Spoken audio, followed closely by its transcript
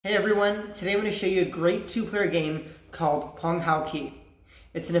Hey everyone, today I'm going to show you a great two-player game called Pong Hau K'i.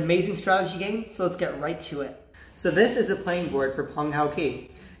 It's an amazing strategy game, so let's get right to it. So this is the playing board for Pong Hau K'i.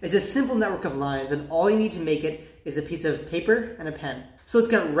 It's a simple network of lines, and all you need to make it is a piece of paper and a pen. So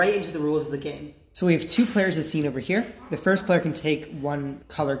let's get right into the rules of the game. So we have two players as seen over here. The first player can take one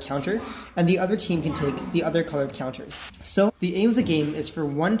color counter, and the other team can take the other colored counters. So the aim of the game is for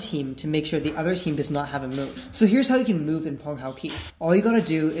one team to make sure the other team does not have a move. So here's how you can move in Pong Hau K'i. All you gotta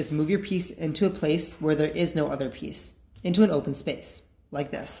do is move your piece into a place where there is no other piece, into an open space,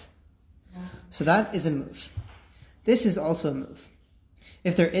 like this. So that is a move. This is also a move.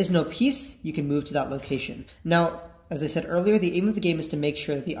 If there is no piece, you can move to that location. Now, as I said earlier, the aim of the game is to make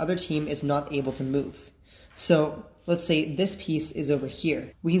sure that the other team is not able to move. So let's say this piece is over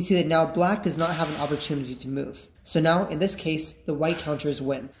here. We can see that now black does not have an opportunity to move. So now, in this case, the white counters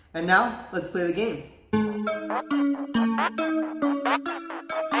win. And now, let's play the game.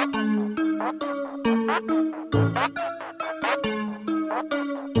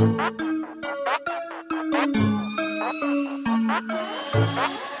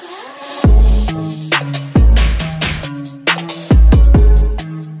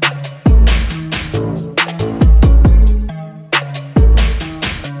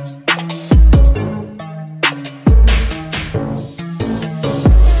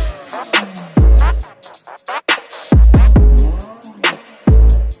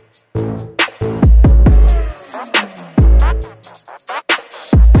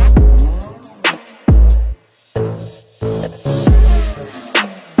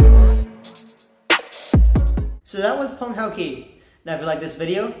 So that was Pong Hau K'i. Now if you like this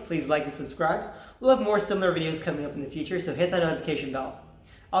video, please like and subscribe. We'll have more similar videos coming up in the future, so hit that notification bell.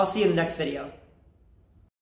 I'll see you in the next video.